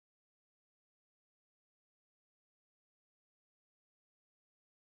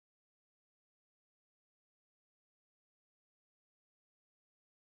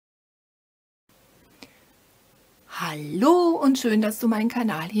Hallo und schön, dass du meinen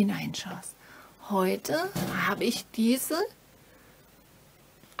Kanal hineinschaust. Heute habe ich diese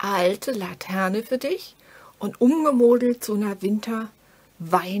alte Laterne für dich und umgemodelt zu einer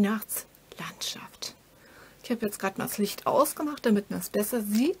Winter-Weihnachtslandschaft. Ich habe jetzt gerade mal das Licht ausgemacht, damit man es besser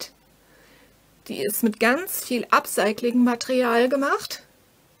sieht. Die ist mit ganz viel Upcycling-Material gemacht.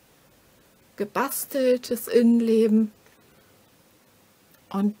 Gebasteltes Innenleben.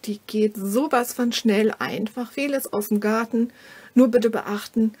 Und die geht sowas von schnell einfach. Vieles aus dem Garten. Nur bitte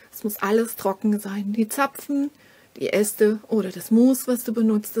beachten, es muss alles trocken sein. Die Zapfen, die Äste oder das Moos, was du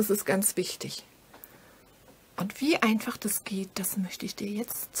benutzt, das ist ganz wichtig. Und wie einfach das geht, das möchte ich dir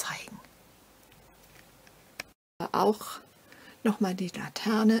jetzt zeigen. Auch nochmal die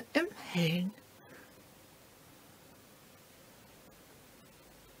Laterne im Hellen.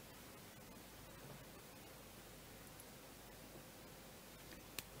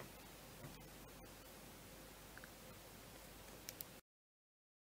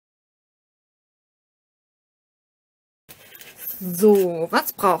 So,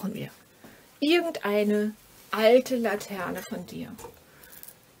 was brauchen wir? Irgendeine alte Laterne von dir.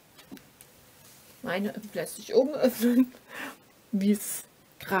 Meine lässt sich oben öffnen, wie es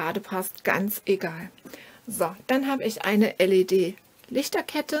gerade passt, ganz egal. So, dann habe ich eine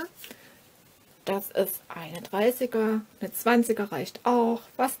LED-Lichterkette. Das ist eine 30er, eine 20er reicht auch,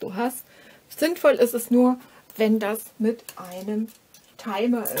 was du hast. Sinnvoll ist es nur, wenn das mit einem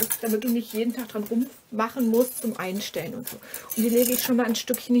Timer ist, damit du nicht jeden Tag dran rummachen musst zum Einstellen und so. Und die lege ich schon mal ein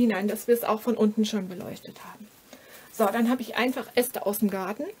Stückchen hinein, dass wir es auch von unten schon beleuchtet haben. So, dann habe ich einfach Äste aus dem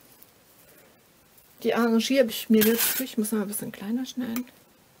Garten. Die arrangiere ich mir jetzt. Ich muss mal ein bisschen kleiner schneiden.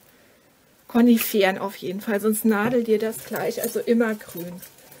 Koniferen auf jeden Fall, sonst nadelt dir das gleich. Also immer grün.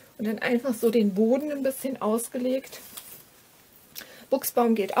 Und dann einfach so den Boden ein bisschen ausgelegt.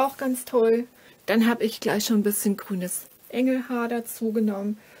 Buchsbaum geht auch ganz toll. Dann habe ich gleich schon ein bisschen grünes Engelhaar dazu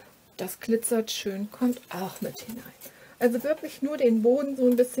genommen. Das glitzert schön, kommt auch mit hinein. Also wirklich nur den Boden so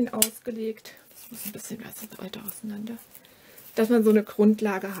ein bisschen ausgelegt. Das muss ein bisschen weiter auseinander. Dass man so eine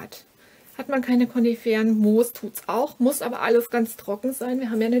Grundlage hat. Hat man keine Koniferen, Moos tut es auch, muss aber alles ganz trocken sein. Wir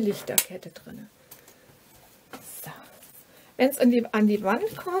haben ja eine Lichterkette drin. So. Wenn es an die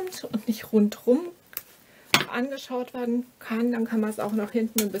Wand kommt und nicht rundherum angeschaut werden kann, dann kann man es auch noch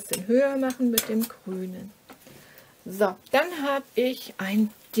hinten ein bisschen höher machen mit dem Grünen. So, dann habe ich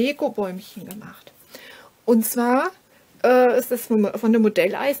ein Deko-Bäumchen gemacht. Und zwar ist das von der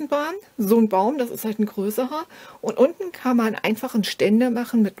Modelleisenbahn, so ein Baum, das ist halt ein größerer. Und unten kann man einfach einen Ständer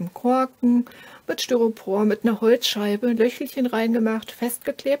machen mit einem Korken, mit Styropor, mit einer Holzscheibe, ein Löchelchen reingemacht,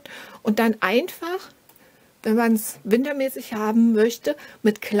 festgeklebt. Und dann einfach, wenn man es wintermäßig haben möchte,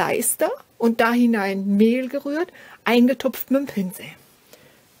 mit Kleister und da hinein Mehl gerührt, eingetupft mit dem Pinsel.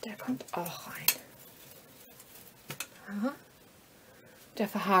 Der kommt auch rein. Der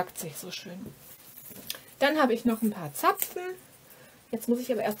verhakt sich so schön. Dann habe ich noch ein paar Zapfen. Jetzt muss ich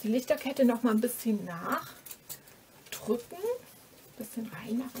aber erst die Lichterkette noch mal ein bisschen nachdrücken. Ein bisschen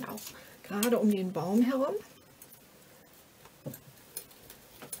reinmachen, auch gerade um den Baum herum.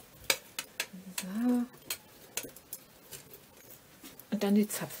 So. Und dann die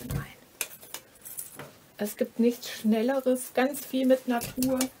Zapfen rein. Es gibt nichts Schnelleres, ganz viel mit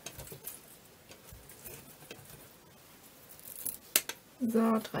Natur.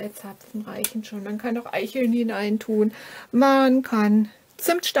 So, 3 Zapfen reichen schon. Man kann auch Eicheln hineintun. Man kann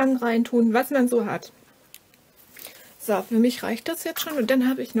Zimtstangen reintun, was man so hat. So, für mich reicht das jetzt schon. Und dann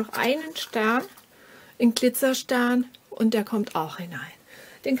habe ich noch einen Stern, einen Glitzerstern, und der kommt auch hinein.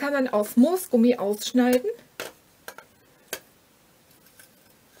 Den kann man auf Moosgummi ausschneiden.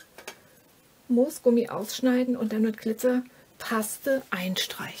 Moosgummi ausschneiden und dann mit Glitzerpaste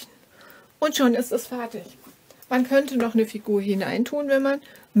einstreichen. Und schon ist es fertig. Man könnte noch eine Figur hineintun, wenn man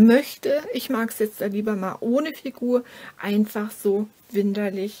möchte. Ich mag es jetzt da lieber mal ohne Figur. Einfach so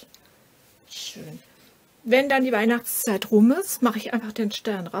winterlich schön. Wenn dann die Weihnachtszeit rum ist, mache ich einfach den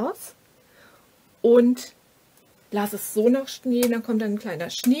Stern raus und lasse es so noch stehen. Dann kommt dann ein kleiner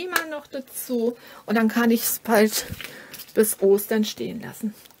Schneemann noch dazu und dann kann ich es bald bis Ostern stehen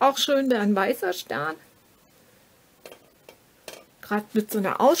lassen. Auch schön wäre ein weißer Stern. Gerade mit so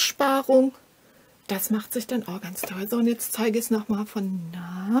einer Aussparung. Das macht sich dann auch ganz toll. So, und jetzt zeige ich es nochmal von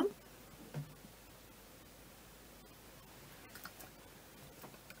nah.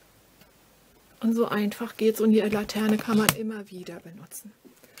 Und so einfach geht es. Und die Laterne kann man immer wieder benutzen.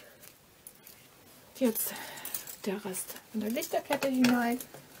 Jetzt der Rest von der Lichterkette hinein.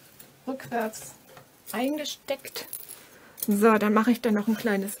 Rückwärts eingesteckt. So, dann mache ich dann noch ein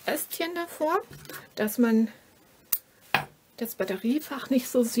kleines Ästchen davor, dass man das Batteriefach nicht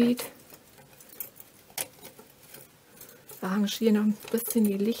so sieht. arrangiere noch ein bisschen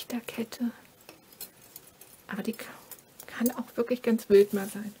die Lichterkette. Aber die kann auch wirklich ganz wild mal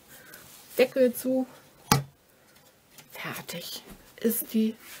sein. Deckel zu. Fertig ist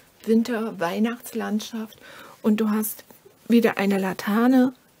die Winter-Weihnachtslandschaft. Und du hast wieder eine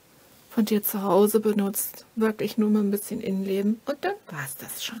Laterne von dir zu Hause benutzt. Wirklich nur mal ein bisschen Innenleben. Und dann war es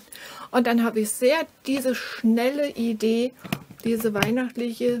das schon. Und dann habe ich diese schnelle Idee, diese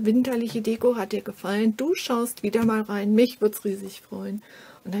weihnachtliche, winterliche Deko hat dir gefallen. Du schaust wieder mal rein. Mich würde es riesig freuen.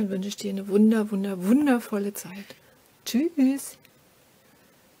 Und dann wünsche ich dir eine wundervolle Zeit. Tschüss.